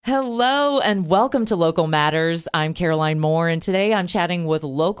Hello and welcome to Local Matters. I'm Caroline Moore, and today I'm chatting with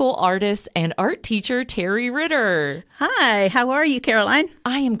local artist and art teacher Terry Ritter. Hi, how are you, Caroline?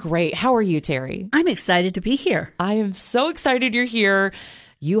 I am great. How are you, Terry? I'm excited to be here. I am so excited you're here.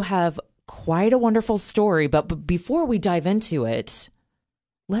 You have quite a wonderful story, but before we dive into it,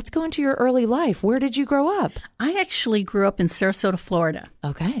 let's go into your early life. Where did you grow up? I actually grew up in Sarasota, Florida.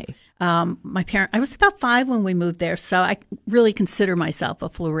 Okay. I was about 5 when we moved there, so I really consider myself a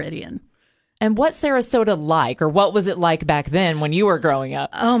Floridian. And what's Sarasota like, or what was it like back then when you were growing up?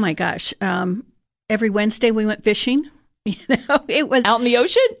 Oh my gosh. Every Wednesday we went fishing. It was out in the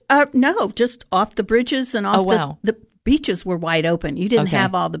ocean? No, just off the bridges and off the beaches were wide open. You didn't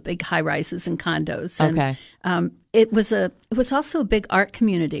have all the big high rises and condos. And, it was also a big art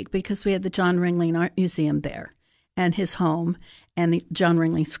community because we had the John Ringling Art Museum there and his home and the John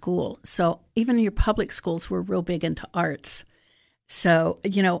Ringling School. So even your public schools were real big into arts. So,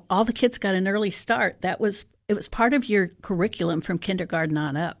 all the kids got an early start. It was part of your curriculum from kindergarten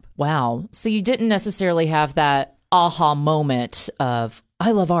on up. Wow. So you didn't necessarily have that aha moment of,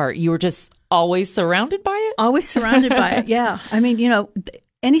 I love art. You were just always surrounded by it? Always surrounded by it, yeah. I mean,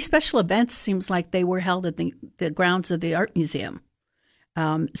 any special events seems like they were held at the grounds of the art museum.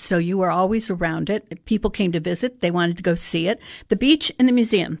 So you were always around it. People came to visit. They wanted to go see it. The beach and the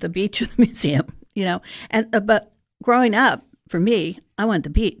museum, the beach or the museum, but growing up, for me, I wanted the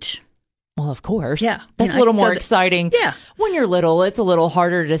beach. Well, of course. Yeah. That's a little more exciting. Yeah. When you're little, it's a little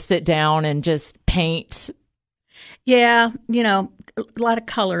harder to sit down and just paint. Yeah. A lot of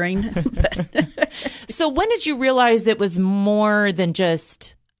coloring. So when did you realize it was more than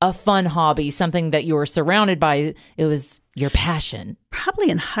just a fun hobby, something that you were surrounded by? It was your passion? Probably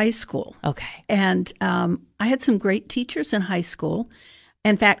in high school. Okay. And I had some great teachers in high school.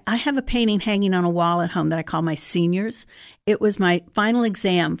 In fact, I have a painting hanging on a wall at home that I call my seniors. It was my final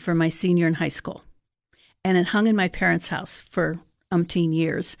exam for my senior in high school. And it hung in my parents' house for umpteen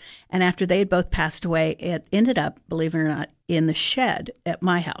years. And after they had both passed away, it ended up, believe it or not, in the shed at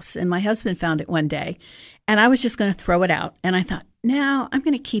my house. And my husband found it one day. And I was just going to throw it out. And I thought, no, I'm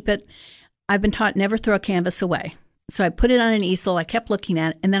going to keep it. I've been taught never throw a canvas away. So I put it on an easel. I kept looking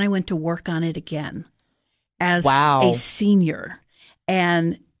at it, and then I went to work on it again as a senior.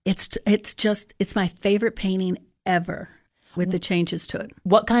 And it's my favorite painting ever with the changes to it.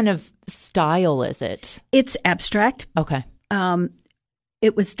 What kind of style is it? It's abstract. Okay.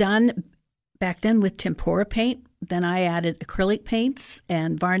 It was done back then with tempera paint. Then I added acrylic paints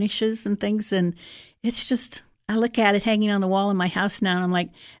and varnishes and things. And it's just, I look at it hanging on the wall in my house now, and I'm like,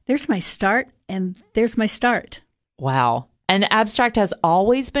 there's my start, and there's my start. Wow. And abstract has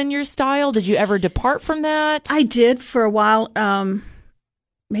always been your style? Did you ever depart from that? I did for a while.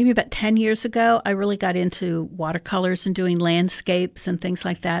 Maybe about 10 years ago, I really got into watercolors and doing landscapes and things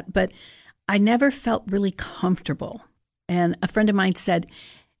like that. But I never felt really comfortable. And a friend of mine said,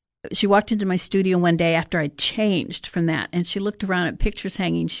 she walked into my studio one day after I changed from that, and she looked around at pictures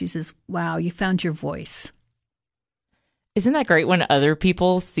hanging. She says, wow, you found your voice. Isn't that great when other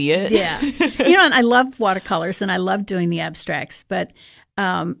people see it? Yeah. And I love watercolors and I love doing the abstracts, but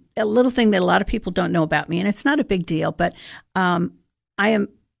a little thing that a lot of people don't know about me, and it's not a big deal, but a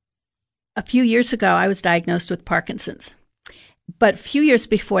few years ago, I was diagnosed with Parkinson's. But a few years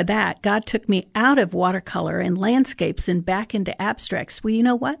before that, God took me out of watercolor and landscapes and back into abstracts. Well, you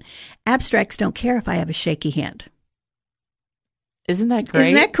know what? Abstracts don't care if I have a shaky hand. Isn't that great?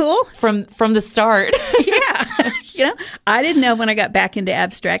 Isn't that cool? From the start. Yeah. I didn't know when I got back into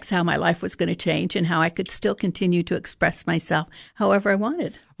abstracts how my life was going to change and how I could still continue to express myself however I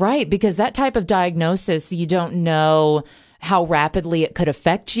wanted. Right, because that type of diagnosis, you don't know how rapidly it could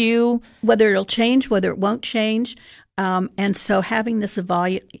affect you. Whether it'll change, whether it won't change. And so having this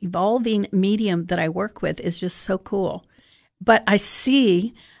evolving medium that I work with is just so cool. But I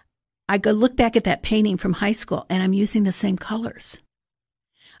go look back at that painting from high school, and I'm using the same colors.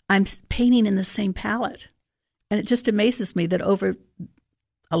 I'm painting in the same palette. And it just amazes me that over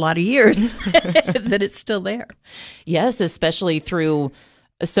a lot of years that it's still there. Yes, especially through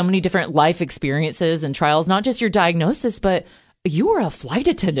so many different life experiences and trials, not just your diagnosis, but you were a flight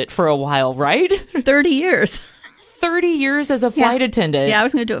attendant for a while, right? 30 years. 30 years as a flight attendant. Yeah, I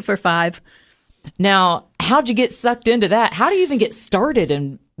was going to do it for 5. Now, how'd you get sucked into that? How do you even get started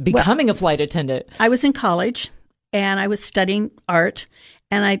in becoming a flight attendant? I was in college and I was studying art,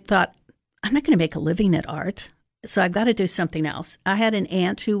 and I thought, I'm not going to make a living at art, so I've got to do something else. I had an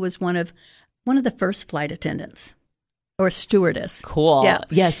aunt who was one of the first flight attendants or stewardess. Cool. Yeah.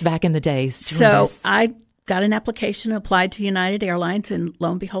 Yes, back in the days. Stewardess. So I got an application, applied to United Airlines, and lo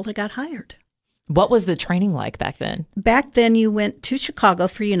and behold, I got hired. What was the training like back then? Back then, you went to Chicago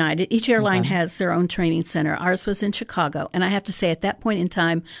for United. Each airline has their own training center. Ours was in Chicago. And I have to say, at that point in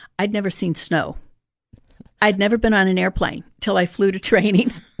time, I'd never seen snow. I'd never been on an airplane till I flew to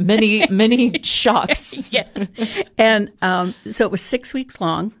training. Many shocks. Yeah. And so it was 6 weeks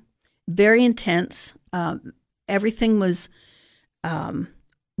long, very intense. Everything was,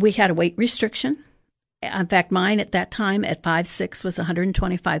 we had a weight restriction. In fact, mine at that time at 5'6" was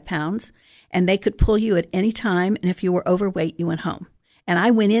 125 pounds. And they could pull you at any time. And if you were overweight, you went home. And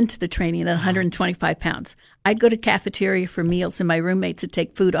I went into the training at 125 pounds. I'd go to cafeteria for meals, and my roommates would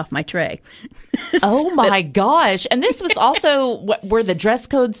take food off my tray. Oh, my gosh. And this was also were the dress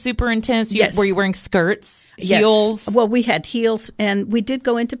codes super intense? Yes. Were you wearing skirts, Yes. heels? Well, we had heels, and we did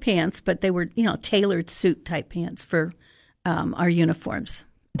go into pants, but they were, tailored suit type pants for our uniforms.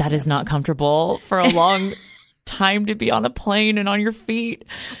 That is not comfortable for a long time to be on a plane and on your feet.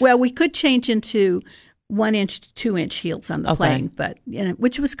 Well, we could change into 1 inch to 2 inch heels on the plane, but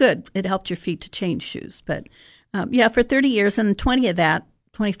which was good. It helped your feet to change shoes. But for 30 years, and 25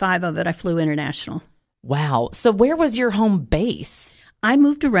 of it, I flew international. Wow. So where was your home base? I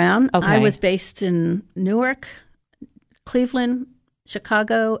moved around. Okay. I was based in Newark, Cleveland,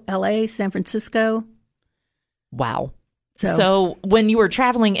 Chicago, LA, San Francisco. Wow. So when you were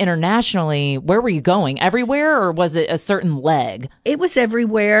traveling internationally, where were you going? Everywhere, or was it a certain leg? It was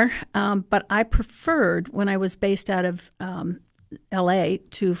everywhere, but I preferred, when I was based out of LA,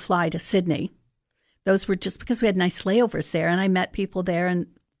 to fly to Sydney. Those were just because we had nice layovers there, and I met people there and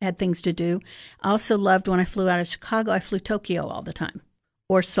had things to do. I also loved when I flew out of Chicago, I flew Tokyo all the time,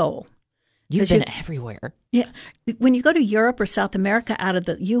 or Seoul. You've been everywhere. Yeah. When you go to Europe or South America out of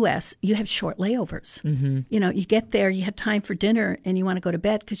the U.S., you have short layovers. Mm-hmm. You get there, you have time for dinner, and you want to go to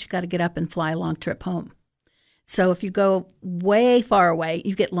bed because you got to get up and fly a long trip home. So if you go way far away,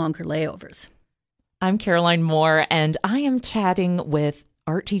 you get longer layovers. I'm Caroline Moore, and I am chatting with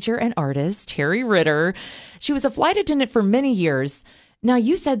art teacher and artist Terry Ritter. She was a flight attendant for many years. Now,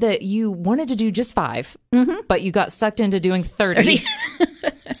 you said that you wanted to do just 5, but you got sucked into doing 30.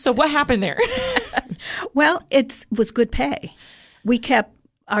 So what happened there? Well, it was good pay.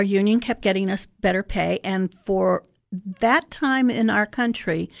 Our union kept getting us better pay. And for that time in our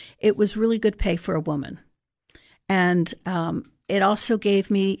country, it was really good pay for a woman. And it also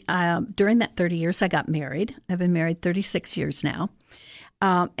gave me, during that 30 years, I got married. I've been married 36 years now.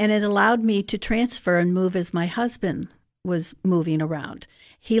 And it allowed me to transfer and move as my husband was moving around.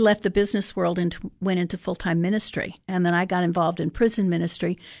 He left the business world and went into full-time ministry, and then I got involved in prison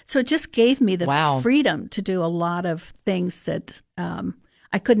ministry. So it just gave me the freedom to do a lot of things that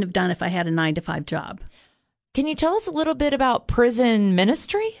I couldn't have done if I had a 9-to-5 job. Can you tell us a little bit about prison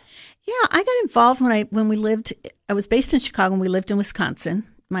ministry? Yeah, I got involved when we lived. I was based in Chicago, and we lived in Wisconsin.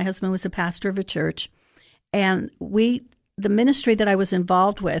 My husband was the pastor of a church, and the ministry that I was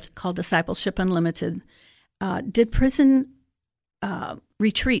involved with, called Discipleship Unlimited, did prison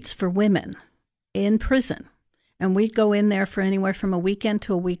retreats for women in prison. And we'd go in there for anywhere from a weekend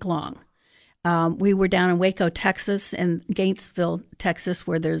to a week long. We were down in Waco, Texas, and Gainesville, Texas,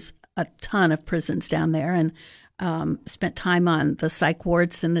 where there's a ton of prisons down there, and spent time on the psych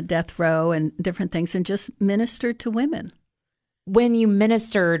wards and the death row and different things, and just ministered to women. When you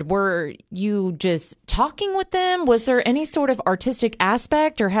ministered, were you just talking with them? Was there any sort of artistic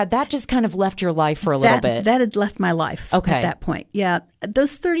aspect, or had that just kind of left your life for a little bit? That had left my life at that point. Yeah.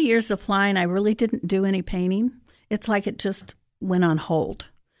 Those 30 years of flying, I really didn't do any painting. It's like it just went on hold.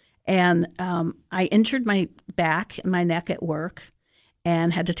 And I injured my back and my neck at work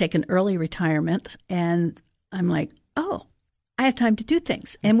and had to take an early retirement. And I'm like, oh, I have time to do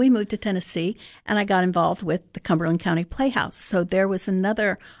things. And we moved to Tennessee, and I got involved with the Cumberland County Playhouse. So there was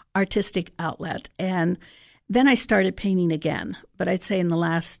another artistic outlet. And then I started painting again. But I'd say in the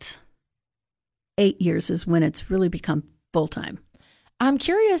last 8 years is when it's really become full-time. I'm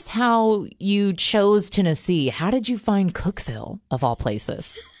curious how you chose Tennessee. How did you find Cookeville, of all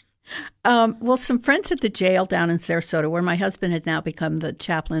places? Well, some friends at the jail down in Sarasota, where my husband had now become the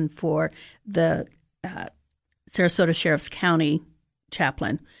chaplain for the Sarasota Sheriff's County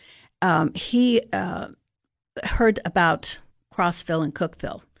chaplain, he heard about Crossville and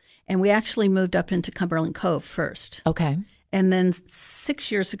Cookeville. And we actually moved up into Cumberland Cove first. Okay. And then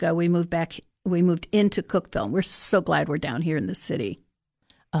 6 years ago, we moved into Cookeville. We're so glad we're down here in the city.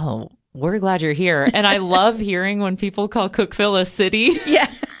 Oh, we're glad you're here. And I love hearing when people call Cookeville a city. Yeah.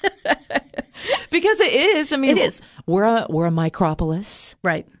 Because it is. I mean, it is. We're a micropolis.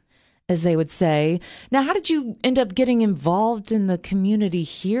 Right. As they would say. Now, how did you end up getting involved in the community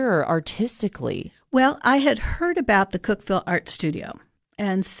here artistically? Well, I had heard about the Cookeville Art Studio.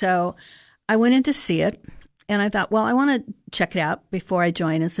 And so I went in to see it, and I thought, well, I want to check it out before I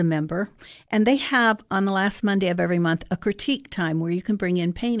join as a member. And they have, on the last Monday of every month, a critique time where you can bring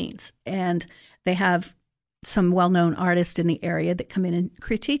in paintings. And they have some well-known artists in the area that come in and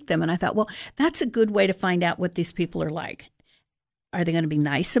critique them. And I thought, well, that's a good way to find out what these people are like. Are they going to be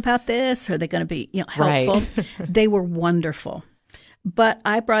nice about this? Are they going to be, helpful? Right. They were wonderful. But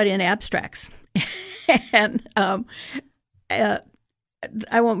I brought in abstracts. And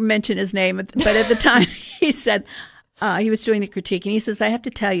I won't mention his name, but at the time he said, he was doing the critique, and he says, I have to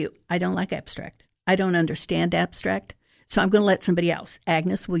tell you, I don't like abstract. I don't understand abstract. So I'm going to let somebody else.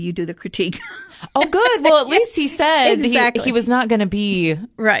 Agnes, will you do the critique? Oh, good. Well, at least he said Exactly. he was not going to be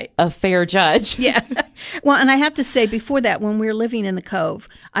right. a fair judge. Yeah. Well, and I have to say, before that, when we were living in the Cove,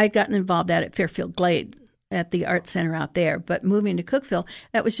 I'd gotten involved at Fairfield Glade at the art center out there. But moving to Cookeville,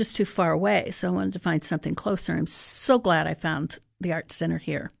 that was just too far away. So I wanted to find something closer. I'm so glad I found the art center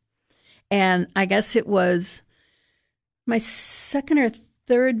here. And I guess it was my second or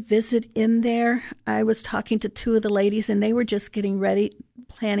third visit in there. I was talking to two of the ladies, and they were just getting ready,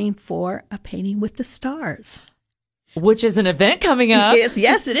 planning for a painting with the stars. Which is an event coming up.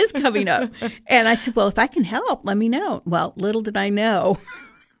 Yes, it is coming up. And I said, well, if I can help, let me know. Well, little did I know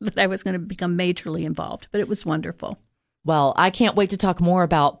that I was going to become majorly involved, but it was wonderful. Well, I can't wait to talk more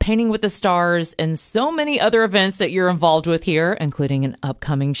about Painting with the Stars and so many other events that you're involved with here, including an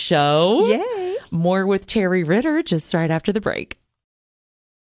upcoming show. Yay. More with Terry Ritter just right after the break.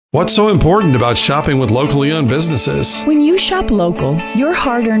 What's so important about shopping with locally owned businesses? When you shop local, your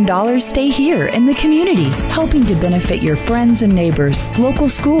hard-earned dollars stay here in the community, helping to benefit your friends and neighbors, local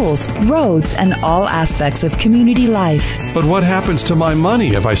schools, roads, and all aspects of community life. But what happens to my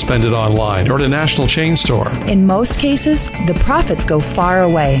money if I spend it online or at a national chain store? In most cases, the profits go far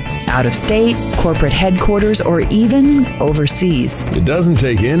away, out of state, corporate headquarters, or even overseas. It doesn't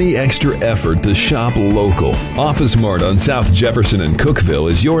take any extra effort to shop local. Office Mart on South Jefferson and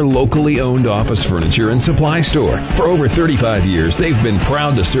Cookeville is your locally owned office furniture and supply store. For over 35 years, they've been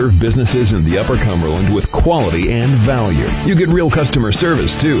proud to serve businesses in the Upper Cumberland with quality and value. You get real customer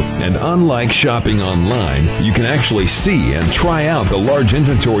service, too. And unlike shopping online, you can actually see and try out the large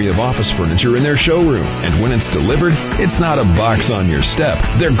inventory of office furniture in their showroom. And when it's delivered, it's not a box on your step.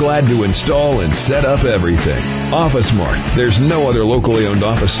 They're glad to install and set up everything. Office Mart. There's no other locally owned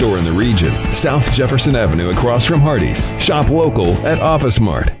office store in the region. South Jefferson Avenue across from Hardee's. Shop local at Office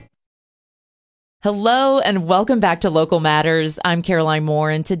Mart. Hello and welcome back to Local Matters. I'm Caroline Moore,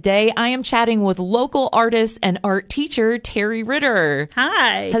 and today I am chatting with local artist and art teacher Terry Ritter.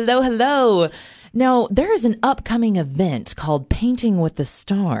 Hi. Hello. Now, there is an upcoming event called Painting with the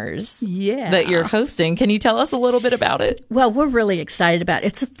Stars that you're hosting. Can you tell us a little bit about it? Well, we're really excited about it.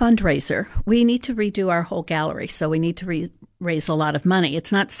 It's a fundraiser. We need to redo our whole gallery, so we need to raise a lot of money.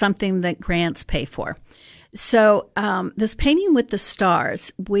 It's not something that grants pay for. So this Painting with the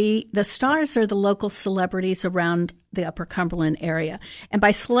Stars, the stars are the local celebrities around the Upper Cumberland area. And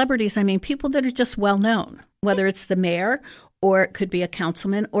by celebrities, I mean people that are just well known, whether it's the mayor or it could be a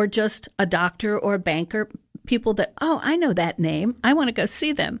councilman or just a doctor or a banker, people that, oh, I know that name. I want to go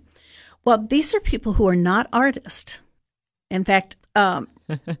see them. Well, these are people who are not artists. In fact,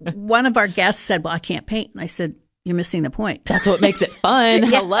 one of our guests said, well, I can't paint. And I said, you're missing the point. That's what makes it fun.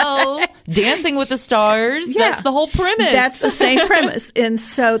 Hello. Dancing with the Stars. Yeah. That's the whole premise. That's the same premise. And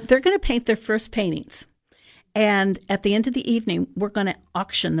so they're going to paint their first paintings. And at the end of the evening, we're going to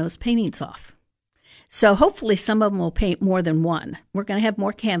auction those paintings off. So hopefully some of them will paint more than one. We're going to have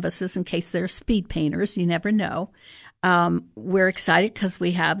more canvases in case they're speed painters. You never know. We're excited because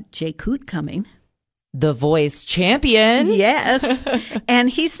we have Jay Coote coming. The Voice champion. Yes. And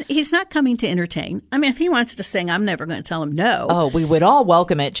he's not coming to entertain. I mean, if he wants to sing, I'm never going to tell him no. Oh, we would all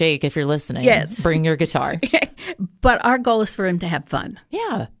welcome it, Jake, if you're listening. Yes. Bring your guitar. But our goal is for him to have fun.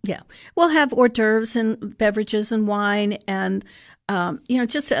 Yeah. Yeah. We'll have hors d'oeuvres and beverages and wine and,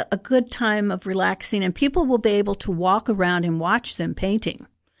 just a good time of relaxing. And people will be able to walk around and watch them painting.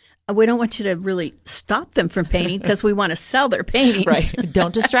 We don't want you to really stop them from painting because we want to sell their paintings. Right.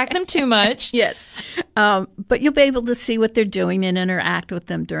 Don't distract them too much. Yes. But you'll be able to see what they're doing and interact with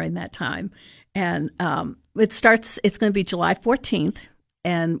them during that time. And it's going to be July 14th,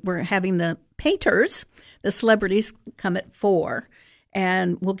 and we're having the painters, the celebrities, come at 4,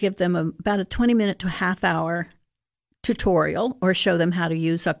 and we'll give them about a 20-minute to a half-hour tutorial or show them how to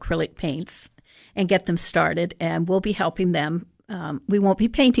use acrylic paints and get them started, and we'll be helping them. We won't be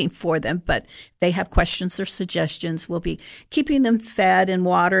painting for them, but they have questions or suggestions. We'll be keeping them fed and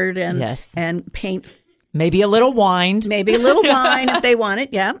watered and paint. Maybe a little wine. Maybe a little wine if they want it,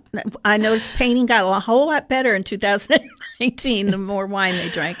 yeah. I noticed painting got a whole lot better in 2019 the more wine they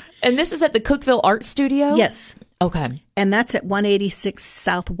drank. And this is at the Cookeville Art Studio? Yes. Okay. And that's at 186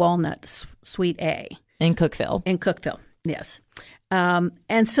 South Walnut, Suite A. In Cookeville. In Cookeville, yes.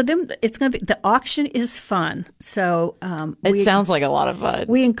 And so then it's going to be, the auction is fun. So it sounds like a lot of fun.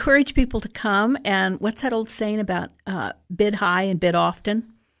 We encourage people to come. And what's that old saying about bid high and bid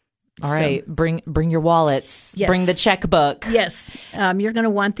often? All right. Bring your wallets. Yes. Bring the checkbook. Yes. You're going to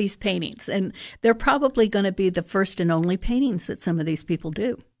want these paintings. And they're probably going to be the first and only paintings that some of these people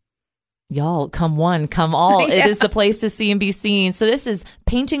do. Y'all, come one, come all. Yeah. It is the place to see and be seen. So this is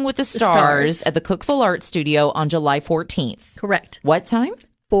Painting with the Stars at the Cookeville Art Studio on July 14th. Correct. What time?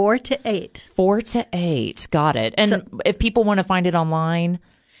 4 to 8. 4 to 8. Got it. And if people want to find it online?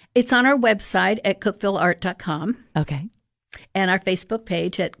 It's on our website at cookevilleart.com. Okay. And our Facebook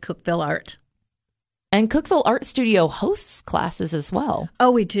page at Cookeville Art. And Cookeville Art Studio hosts classes as well.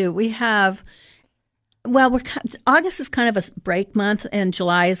 Oh, we do. We have... Well, August is kind of a break month, and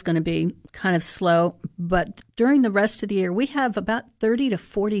July is going to be kind of slow. But during the rest of the year, we have about 30 to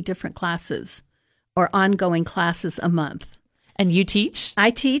 40 different classes or ongoing classes a month. And you teach? I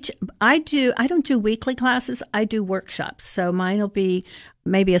teach. I don't do weekly classes. I do workshops. So mine will be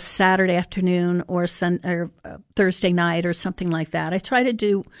maybe a Saturday afternoon or Thursday night or something like that. I try to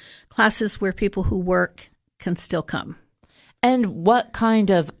do classes where people who work can still come. And what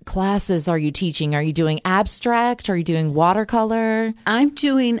kind of classes are you teaching? Are you doing abstract? Are you doing watercolor? I'm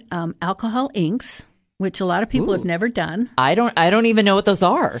doing alcohol inks, which a lot of people have never done. I don't even know what those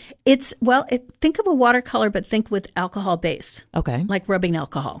are. Think of a watercolor, but think with alcohol based. Okay. Like rubbing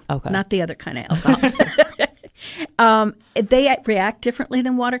alcohol. Okay. Not the other kind of alcohol. They react differently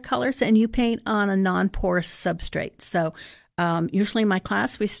than watercolors, and you paint on a non-porous substrate. So usually in my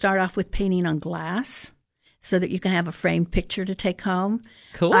class, we start off with painting on glass, so that you can have a framed picture to take home.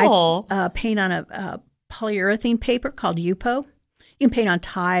 Cool. I paint on a polyurethane paper called Yupo. You can paint on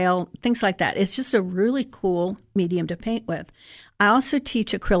tile, things like that. It's just a really cool medium to paint with. I also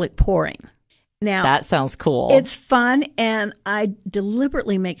teach acrylic pouring. Now, that sounds cool. It's fun, and I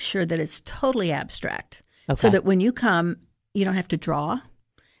deliberately make sure that it's totally abstract. Okay. So that when you come, you don't have to draw.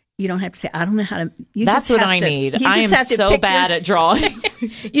 You don't have to say, I don't know how to. That's what I need. I am so bad at drawing.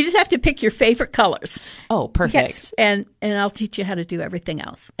 You just have to pick your favorite colors. Oh, perfect. Yes, and I'll teach you how to do everything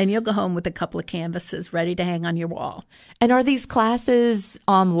else. And you'll go home with a couple of canvases ready to hang on your wall. And are these classes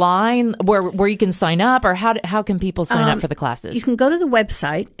online where you can sign up, or how can people sign up for the classes? You can go to the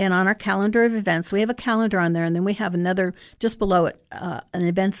website, and on our calendar of events, we have a calendar on there, and then we have another just below it, an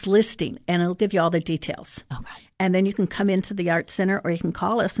events listing, and it'll give you all the details. Okay. And then you can come into the Art Center, or you can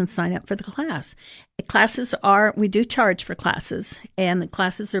call us and sign up for the class. We do charge for classes, and the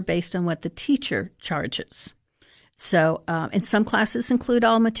classes are based on what the teacher charges. So, and some classes include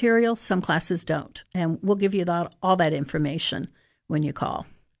all materials, some classes don't. And we'll give you all that information when you call.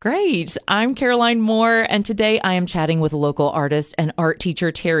 Great. I'm Caroline Moore, and today I am chatting with local artist and art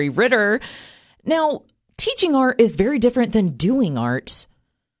teacher Terry Ritter. Now, teaching art is very different than doing art.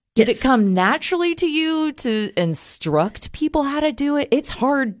 Did it come naturally to you to instruct people how to do it? It's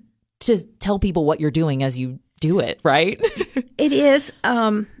hard to tell people what you're doing as you do it, right? It is.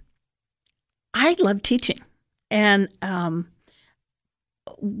 I love teaching. And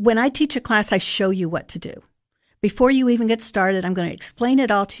when I teach a class, I show you what to do. Before you even get started, I'm going to explain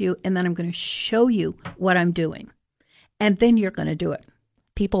it all to you, and then I'm going to show you what I'm doing. And then you're going to do it.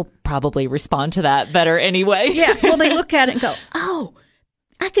 People probably respond to that better anyway. Yeah. Well, they look at it and go, oh,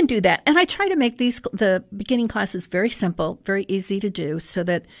 I can do that. And I try to make the beginning classes very simple, very easy to do, so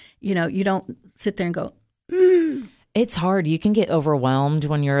that, you don't sit there and go, It's hard. You can get overwhelmed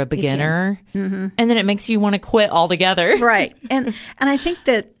when you're a beginner, and then it makes you want to quit altogether. Right. And I think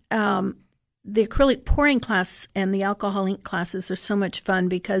that the acrylic pouring class and the alcohol ink classes are so much fun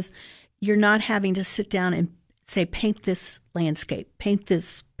because you're not having to sit down and say, paint this landscape, paint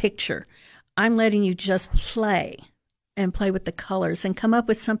this picture. I'm letting you just play with the colors and come up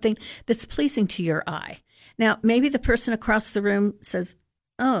with something that's pleasing to your eye. Now, maybe the person across the room says,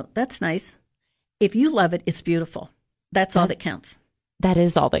 oh, that's nice. If you love it, it's beautiful. That's all that counts. That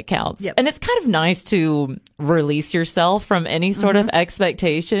is all that counts. Yep. And it's kind of nice to release yourself from any sort of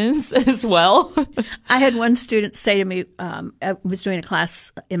expectations as well. I had one student say to me, I was doing a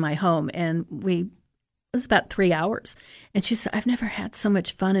class in my home, and it was about 3 hours. And she said, I've never had so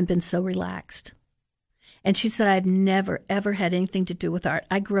much fun and been so relaxed. And she said, I've never, ever had anything to do with art.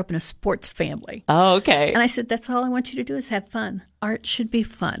 I grew up in a sports family. Oh, okay. And I said, that's all I want you to do is have fun. Art should be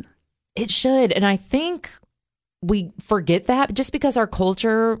fun. It should. And I think we forget that just because our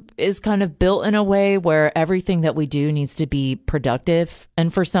culture is kind of built in a way where everything that we do needs to be productive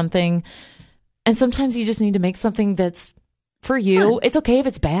and for something. And sometimes you just need to make something that's for you. It's okay if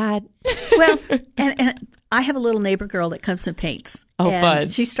it's bad. Well, and I have a little neighbor girl that comes and paints. Oh, and fun.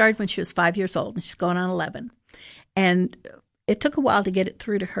 She started when she was 5 years old, and she's going on 11. And it took a while to get it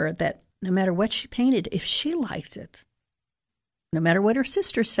through to her that no matter what she painted, if she liked it, no matter what her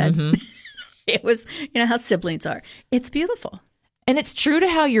sister said, it was, how siblings are. It's beautiful. And it's true to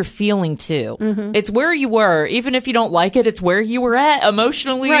how you're feeling, too. It's where you were. Even if you don't like it, it's where you were at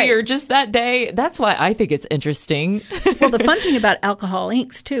emotionally or just that day. That's why I think it's interesting. Well, the fun thing about alcohol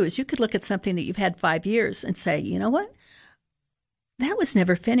inks, too, is you could look at something that you've had 5 years and say, you know what? That was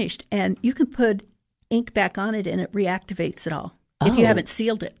never finished. And you can put ink back on it and it reactivates it all if you haven't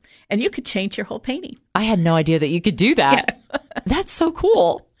sealed it. And you could change your whole painting. I had no idea that you could do that. Yeah. That's so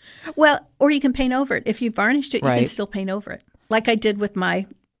cool. Well, or you can paint over it. If you varnished it, you Right. can still paint over it. Like I did with my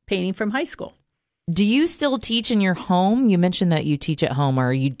painting from high school. Do you still teach in your home? You mentioned that you teach at home, or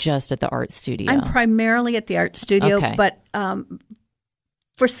are you just at the art studio? I'm primarily at the art studio, Okay. but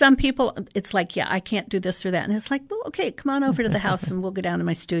for some people, it's like, yeah, I can't do this or that. And it's like, well, okay, come on over to the house and we'll go down to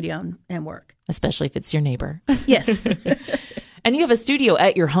my studio and work. Especially if it's your neighbor. Yes. And you have a studio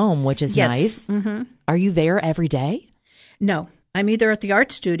at your home, which is Yes. nice. Are you there every day? No, I'm either at the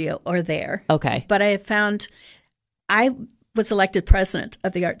art studio or there. Okay. But I have found I was elected president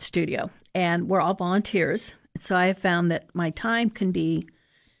of the art studio, and we're all volunteers. So I have found that my time can be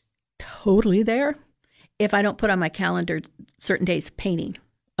totally there if I don't put on my calendar certain days painting.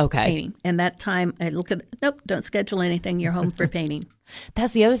 Okay. And that time I look at, nope, don't schedule anything. You're home for painting.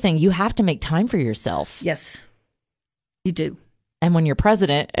 That's the other thing. You have to make time for yourself. Yes, you do. And when you're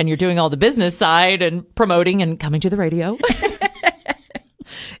president and you're doing all the business side and promoting and coming to the radio,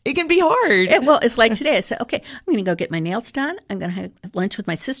 it can be hard. Well, it's like today. I said, okay, I'm going to go get my nails done. I'm going to have lunch with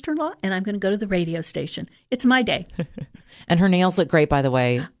my sister-in-law, and I'm going to go to the radio station. It's my day. And her nails look great, by the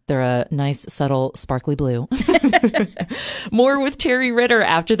way. They're a nice, subtle, sparkly blue. More with Terry Ritter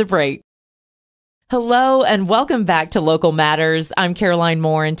after the break. Hello and welcome back to Local Matters. I'm Caroline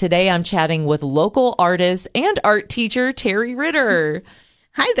Moore, and today I'm chatting with local artist and art teacher Terry Ritter.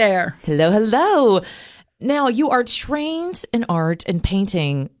 Hi there. Hello, hello. Now, you are trained in art and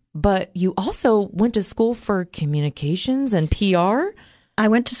painting, but you also went to school for communications and PR? I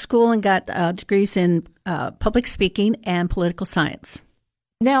went to school and got degrees in public speaking and political science.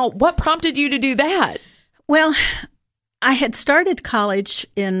 Now, what prompted you to do that? Well, I had started college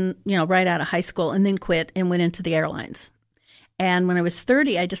right out of high school and then quit and went into the airlines. And when I was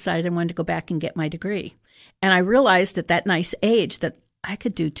 30, I decided I wanted to go back and get my degree. And I realized at that nice age that I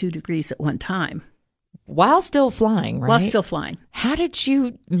could do 2 degrees at one time. While still flying, right? While still flying. How did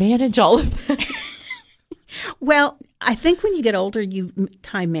you manage all of that? Well, I think when you get older, you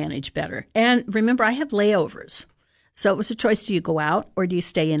time manage better. And remember, I have layovers. So it was a choice. Do you go out or do you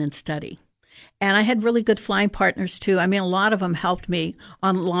stay in and study? And I had really good flying partners, too. I mean, a lot of them helped me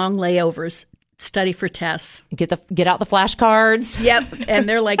on long layovers, study for tests. Get out the flashcards. Yep. And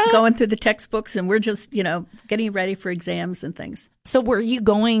they're like going through the textbooks and we're just, getting ready for exams and things. So were you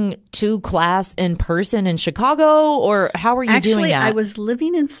going to class in person in Chicago, or how were you doing that? Actually, I was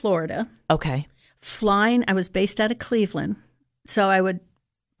living in Florida. Okay. Flying. I was based out of Cleveland. So I would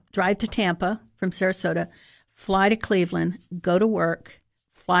drive to Tampa from Sarasota, fly to Cleveland, go to work,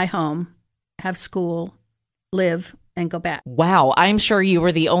 fly home, have school, live, and go back. Wow. I'm sure you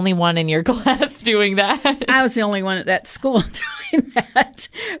were the only one in your class doing that. I was the only one at that school doing that.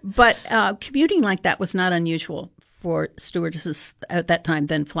 But commuting like that was not unusual for stewardesses at that time,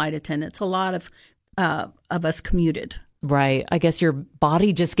 then flight attendants. A lot of us commuted. Right. I guess your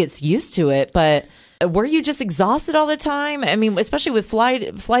body just gets used to it. But were you just exhausted all the time? I mean, especially with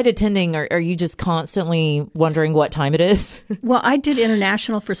flight attending, are you just constantly wondering what time it is? Well, I did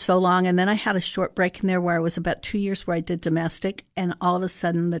international for so long, and then I had a short break in there where I was about 2 years where I did domestic, and all of a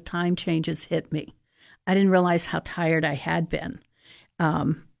sudden the time changes hit me. I didn't realize how tired I had been.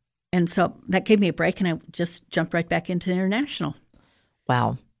 And so that gave me a break, and I just jumped right back into international.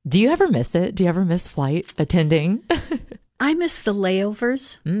 Wow. Do you ever miss it? Do you ever miss flight attending? I miss the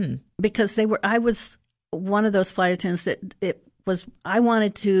layovers because I was one of those flight attendants that I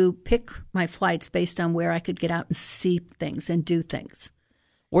wanted to pick my flights based on where I could get out and see things and do things.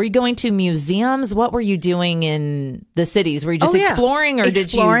 Were you going to museums? What were you doing in the cities? Were you just exploring, or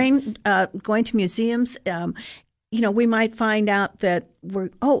exploring, going to museums? We might find out that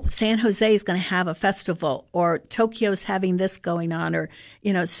San Jose is going to have a festival, or Tokyo's having this going on, or,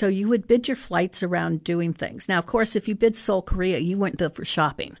 so you would bid your flights around doing things. Now, of course, if you bid Seoul, Korea, you went there for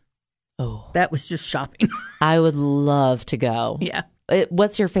shopping. Oh. That was just shopping. I would love to go. Yeah.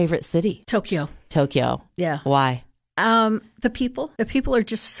 What's your favorite city? Tokyo. Yeah. Why? The people are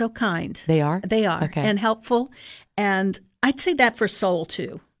just so kind. They are? They are. Okay. And helpful. And I'd say that for soul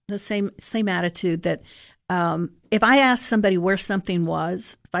too. The same attitude that if I asked somebody where something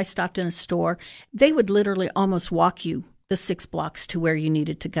was, if I stopped in a store, they would literally almost walk you the 6 blocks to where you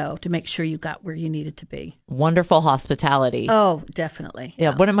needed to go to make sure you got where you needed to be. Wonderful hospitality. Oh, definitely.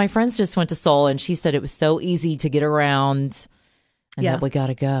 Yeah. One of my friends just went to Seoul, and she said it was so easy to get around and that we got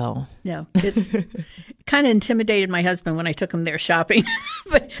to go. No, it's kind of intimidated my husband when I took him there shopping.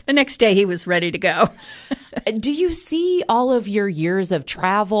 But the next day he was ready to go. Do you see all of your years of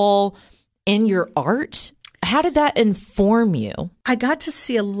travel in your art? How did that inform you? I got to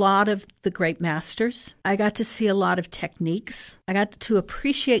see a lot of the great masters. I got to see a lot of techniques. I got to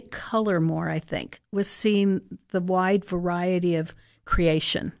appreciate color more, I think, with seeing the wide variety of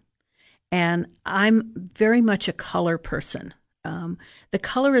creation. And I'm very much a color person. The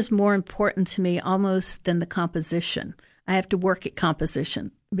color is more important to me almost than the composition. I have to work at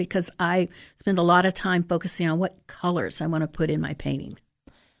composition because I spend a lot of time focusing on what colors I want to put in my painting.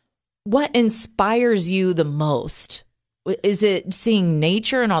 What inspires you the most? Is it seeing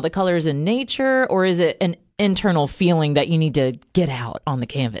nature and all the colors in nature, or is it an internal feeling that you need to get out on the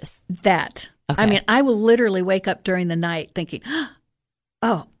canvas? That. Okay. I mean, I will literally wake up during the night thinking,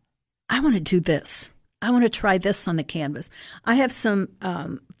 oh, I want to do this. I want to try this on the canvas. I have some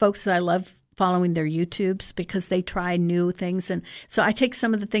folks that I love following their YouTubes because they try new things. And so I take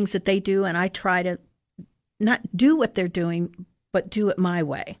some of the things that they do and I try to not do what they're doing, but do it my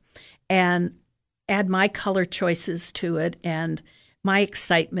way and add my color choices to it and my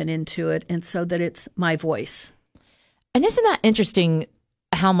excitement into it, and so that it's my voice. And isn't that interesting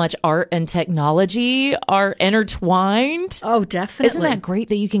how much art and technology are intertwined? Oh, definitely. Isn't that great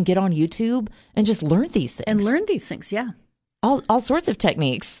that you can get on YouTube and just learn these things? And learn these things, yeah. All sorts of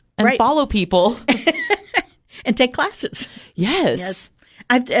techniques and follow people. And take classes. Yes.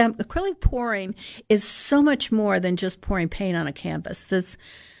 Acrylic pouring is so much more than just pouring paint on a canvas.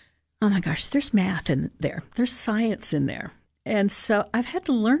 Oh my gosh, there's math in there. There's science in there. And so I've had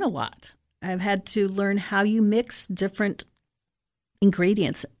to learn a lot. I've had to learn how you mix different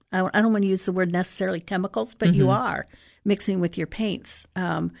ingredients. I don't want to use the word necessarily chemicals, but you are mixing with your paints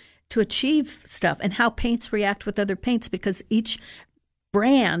to achieve stuff, and how paints react with other paints, because each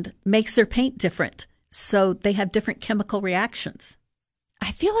brand makes their paint different. So they have different chemical reactions.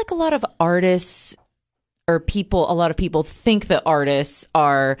 I feel like a lot of artists or a lot of people think that artists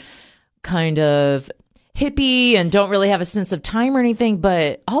are kind of hippie and don't really have a sense of time or anything.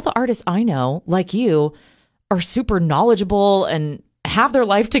 But all the artists I know, like you, are super knowledgeable and have their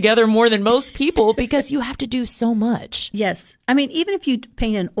life together more than most people because you have to do so much. Yes. I mean, even if you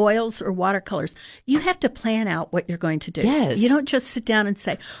paint in oils or watercolors, you have to plan out what you're going to do. Yes. You don't just sit down and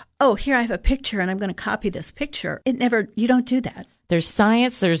say, oh, here I have a picture and I'm going to copy this picture. You don't do that. There's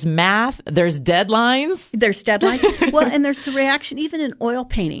science, there's math, there's deadlines. Well, and there's the reaction, even in oil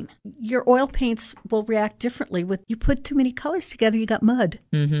painting. Your oil paints will react differently you put too many colors together, you got mud.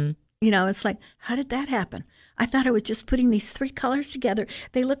 Mm-hmm. It's like, how did that happen? I thought I was just putting these 3 colors together.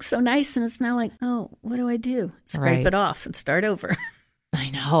 They look so nice, and it's now like, oh, what do I do? Scrape it off and start over. I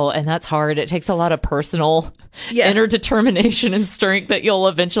know, and that's hard. It takes a lot of personal inner determination and strength that you'll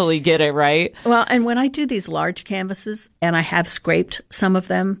eventually get it right. Well, and when I do these large canvases, and I have scraped some of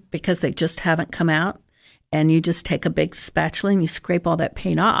them because they just haven't come out, and you just take a big spatula and you scrape all that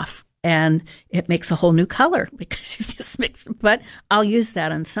paint off, and it makes a whole new color because you just mix it. But I'll use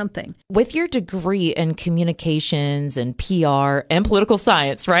that on something. With your degree in communications and PR and political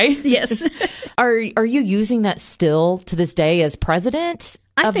science, right? Yes. Are you using that still to this day as president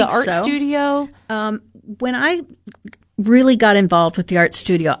of the art studio? When I really got involved with the art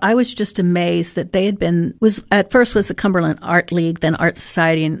studio, I was just amazed that they had at first was the Cumberland Art League, then Art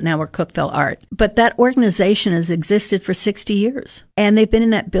Society, and now we're Cookeville Art. But that organization has existed for 60 years, and they've been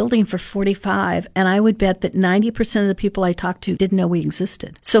in that building for 45, and I would bet that 90% of the people I talked to didn't know we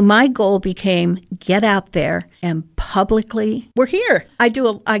existed. So my goal became get out there and publicly, we're here. I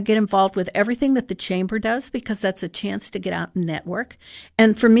get involved with everything that the chamber does because that's a chance to get out and network.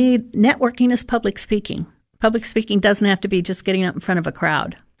 And for me, networking is public speaking. Public speaking doesn't have to be just getting up in front of a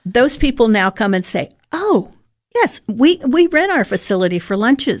crowd. Those people now come and say, oh, yes, we rent our facility for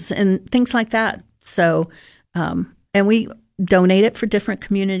lunches and things like that. So, and we donate it for different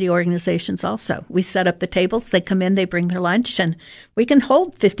community organizations also. We set up the tables, they come in, they bring their lunch, and we can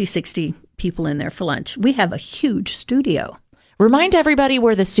hold 50, 60 people in there for lunch. We have a huge studio. Remind everybody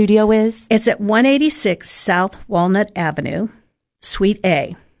where the studio is. It's at 186 South Walnut Avenue, Suite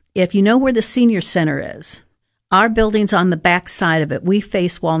A. If you know where the senior center is, our building's on the back side of it. We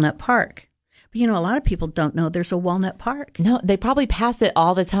face Walnut Park. But, a lot of people don't know there's a Walnut Park. No, they probably pass it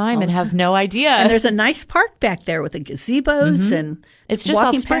all the time and have no idea. And there's a nice park back there with the gazebos and it's just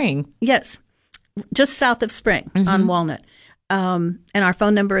off Spring. Yes, just south of Spring on Walnut. And our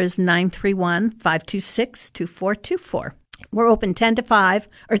phone number is 931-526-2424. We're open 10 to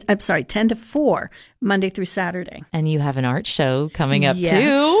 4, Monday through Saturday. And you have an art show coming up Yes.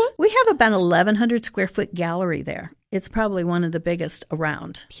 too. We have about 1,100 square foot gallery there. It's probably one of the biggest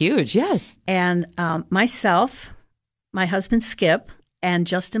around. Huge, yes. And myself, my husband Skip, and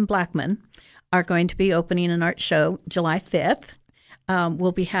Justin Blackman are going to be opening an art show July 5th.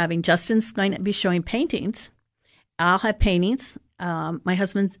 Justin's going to be showing paintings. I'll have paintings. My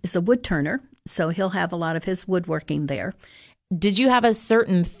husband is a wood turner, so he'll have a lot of his woodworking there. Did you have a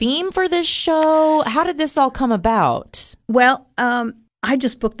certain theme for this show? How did this all come about? Well, I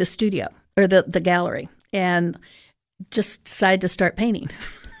just booked the studio or the gallery and just decided to start painting.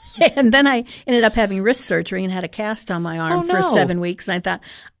 And then I ended up having wrist surgery and had a cast on my arm for 7 weeks. And I thought,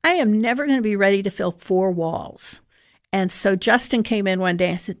 I am never going to be ready to fill 4 walls. And so Justin came in one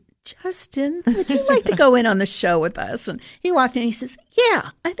day. I said, Justin, would you like to go in on the show with us? And he walked in and he says,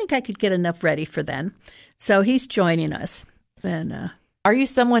 yeah, I think I could get enough ready for then. So he's joining us. And are you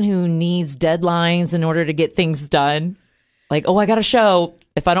someone who needs deadlines in order to get things done? Like, I got a show.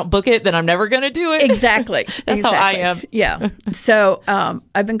 If I don't book it, then I'm never going to do it. Exactly. That's how I am. Yeah. So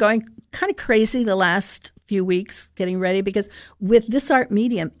I've been going kind of crazy the last few weeks getting ready because with this art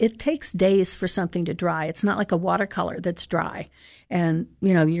medium, it takes days for something to dry. It's not like a watercolor that's dry. And,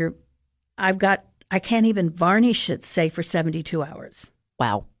 I can't even varnish it, say, for 72 hours.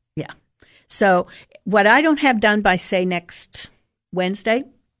 Wow. Yeah. So what I don't have done by, say, next Wednesday,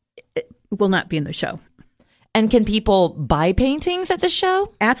 it will not be in the show. And can people buy paintings at the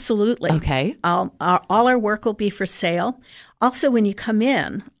show? Absolutely. Okay. All our work will be for sale. Also, when you come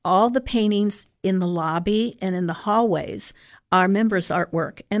in, all the paintings in the lobby and in the hallways are members'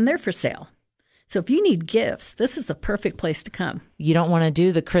 artwork, and they're for sale. So if you need gifts, this is the perfect place to come. You don't want to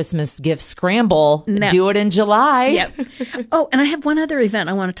do the Christmas gift scramble. No. Do it in July. Yep. Oh, and I have one other event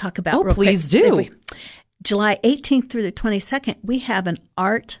I want to talk about. Oh, real please quick. do. July 18th through the 22nd, we have an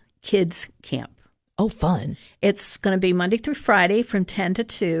art kids camp. Oh, fun. It's going to be Monday through Friday from 10 to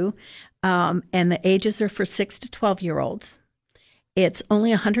 2, and the ages are for 6 to 12-year-olds. It's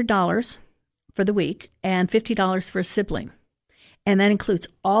only $100 for the week and $50 for a sibling. And that includes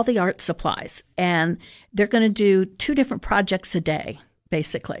all the art supplies. And they're going to do 2 different projects a day,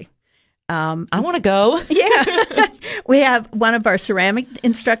 basically. I want to go. Yeah. We have one of our ceramic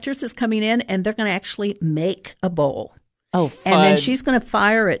instructors is coming in, and they're going to actually make a bowl. Oh, fun. And then she's going to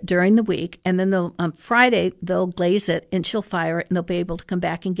fire it during the week. And then on Friday, they'll glaze it, and she'll fire it, and they'll be able to come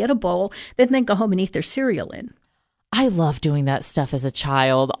back and get a bowl. Then they go home and eat their cereal in. I love doing that stuff as a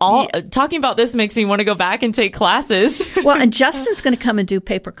child. Talking about this makes me want to go back and take classes. Well, and Justin's going to come and do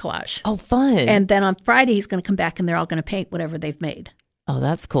paper collage. Oh, fun. And then on Friday, he's going to come back, and they're all going to paint whatever they've made. Oh,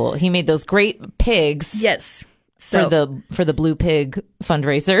 that's cool. He made those great pigs. Yes. For the Blue Pig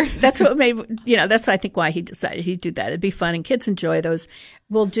fundraiser. That's what made, that's I think why he decided he'd do that. It'd be fun, and kids enjoy those.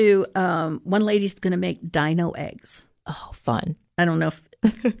 We'll do, one lady's going to make dino eggs. Oh, fun. I don't know if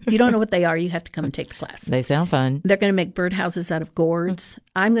you don't know what they are, you have to come and take the class. They sound fun. They're going to make birdhouses out of gourds.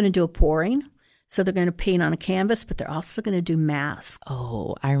 I'm going to do a pouring. So they're going to paint on a canvas, but they're also going to do masks.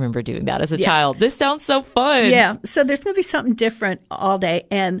 Oh, I remember doing that as a child. This sounds so fun. Yeah. So there's going to be something different all day.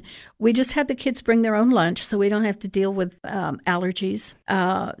 And we just have the kids bring their own lunch so we don't have to deal with allergies.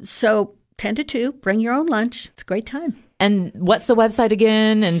 So 10 to 2, bring your own lunch. It's a great time. And what's the website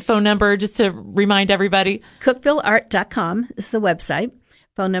again and phone number, just to remind everybody? CookvilleArt.com is the website.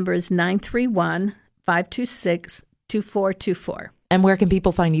 Phone number is 931-526-2424. And where can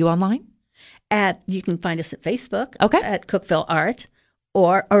people find you online? You can find us at Facebook. Okay. At Cookville Art.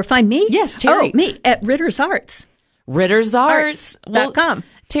 Or find me. Yes, Terry. Oh, me at Ritter's Arts. Ritter's Arts. Arts.com.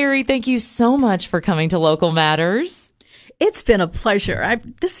 Terry, thank you so much for coming to Local Matters. It's been a pleasure.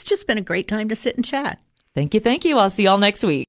 This has just been a great time to sit and chat. Thank you. I'll see y'all next week.